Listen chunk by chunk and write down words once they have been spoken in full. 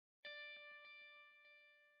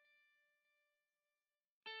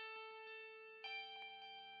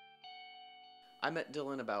I met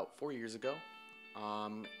Dylan about 4 years ago.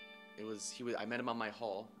 Um, I met him on my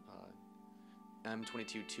hall,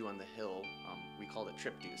 M22 on the hill. We called it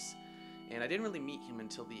Trip Deuce, and I didn't really meet him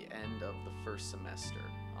until the end of the first semester.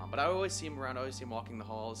 But I always see him around. I always see him walking the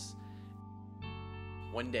halls.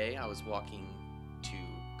 One day I was walking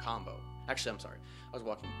to combo. Actually, I'm sorry. I was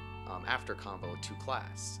walking after combo to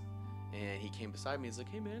class, and he came beside me. He's like,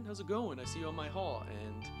 "Hey man, how's it going? I see you on my hall."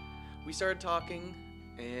 And we started talking,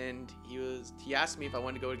 and he asked me if I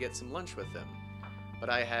wanted to go to get some lunch with him. But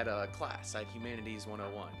I had a class. I had Humanities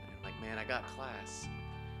 101, and I'm like, man, I got class.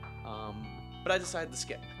 But I decided to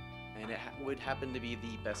skip, and it would happen to be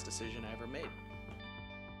the best decision I ever made.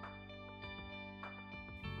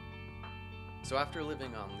 So after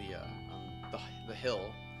living on the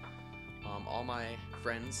hill, all my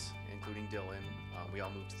friends, including Dylan, we all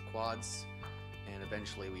moved to the quads, and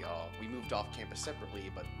eventually we moved off campus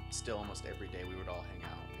separately, but still almost every day we would all hang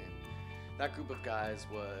out. And that group of guys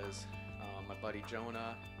was my buddy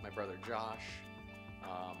Jonah, my brother Josh,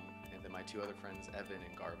 and then my two other friends Evan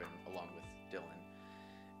and Garvin, along with Dylan.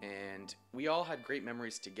 And we all had great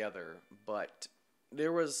memories together, but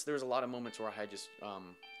there was a lot of moments where I had just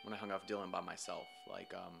when I hung off Dylan by myself.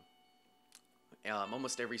 Like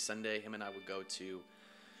almost every Sunday, him and I would go to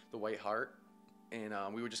the White Hart, and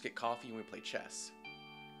we would just get coffee and we'd play chess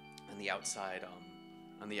on the outside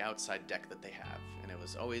deck that they have. And it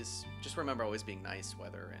was always, just remember, always being nice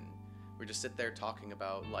weather, and we'd just sit there talking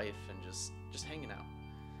about life and just hanging out.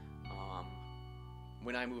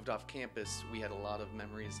 When I moved off campus, we had a lot of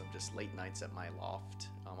memories of just late nights at my loft.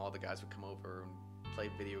 All the guys would come over and play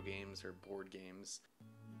video games or board games.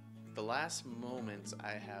 The last moments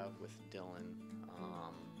I have with Dylan,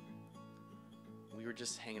 we were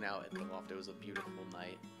just hanging out at the loft. It was a beautiful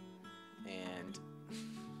night, and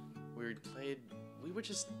we would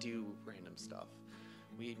just do random stuff.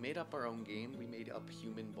 We made up our own game. We made up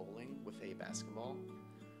human bowling with a basketball.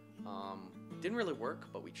 Didn't really work,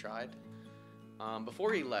 but we tried.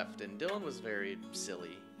 Before he left, and Dylan was very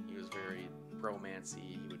silly. He was very romancy.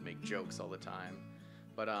 He would make jokes all the time.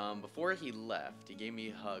 But before he left, he gave me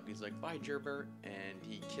a hug. He's like, "Bye, Gerbert," and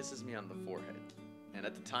he kisses me on the forehead. And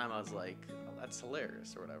at the time, I was like, "Oh, that's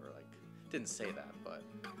hilarious," or whatever. Like, didn't say that, but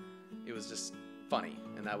it was just funny,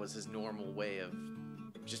 and that was his normal way of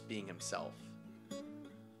just being himself.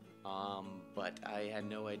 But I had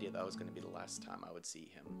no idea that was going to be the last time I would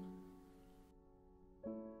see him.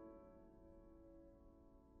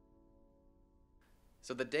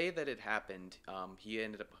 So the day that it happened, he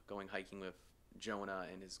ended up going hiking with Jonah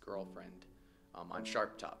and his girlfriend on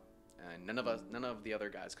Sharp Top, and none of the other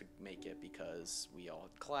guys could make it because we all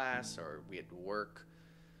had class or we had to work.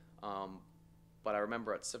 But I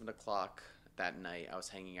remember at 7 o'clock that night, I was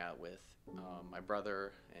hanging out with my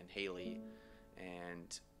brother and Haley,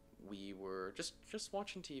 and we were just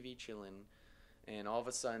watching TV, chilling, and all of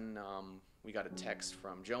a sudden we got a text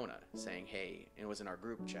from Jonah saying, "Hey," and it was in our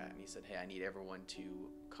group chat, and he said, "Hey, I need everyone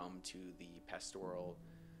to come to the pastoral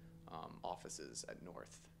offices at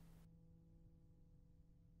North."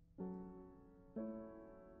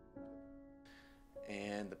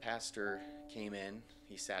 And the pastor came in,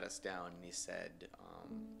 he sat us down, and he said,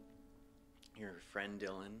 "Your friend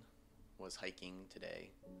Dylan was hiking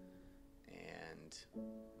today, and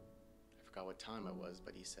I forgot what time it was,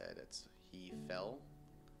 but he said he fell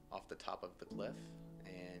off the top of the cliff,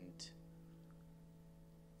 and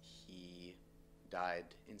he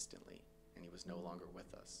died instantly, and he was no longer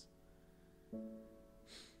with us."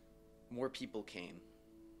 More people came,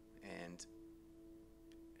 and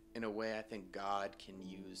in a way, I think God can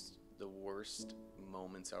use the worst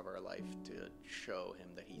moments of our life to show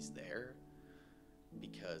him that he's there,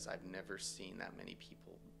 because I've never seen that many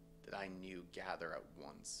people that I knew gather at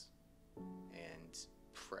once and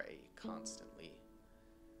pray constantly.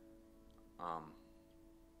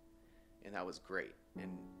 And that was great.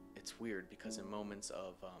 And it's weird because in moments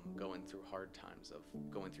of going through hard times, of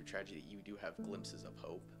going through tragedy, you do have glimpses of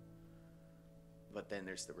hope. But then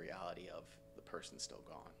there's the reality of the person still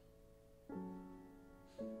gone.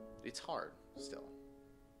 It's hard still.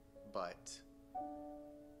 But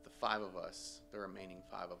the five of us, the remaining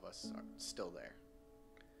five of us, are still there.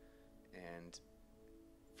 And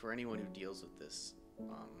for anyone who deals with this,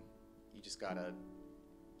 you just gotta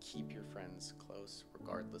keep your friends close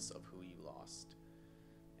regardless of who you lost.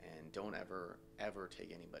 And don't ever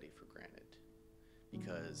take anybody for granted.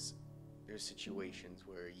 Because there's situations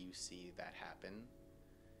where you see that happen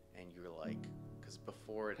and you're like, because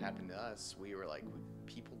before it happened to us, we were like,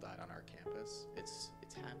 people died on our campus. It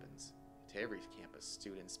happens to every campus.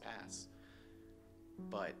 Students pass.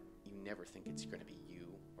 But you never think it's going to be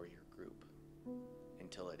you or your group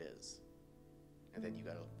until it is. and then you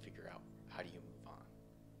got to figure out how do you move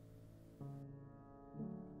on.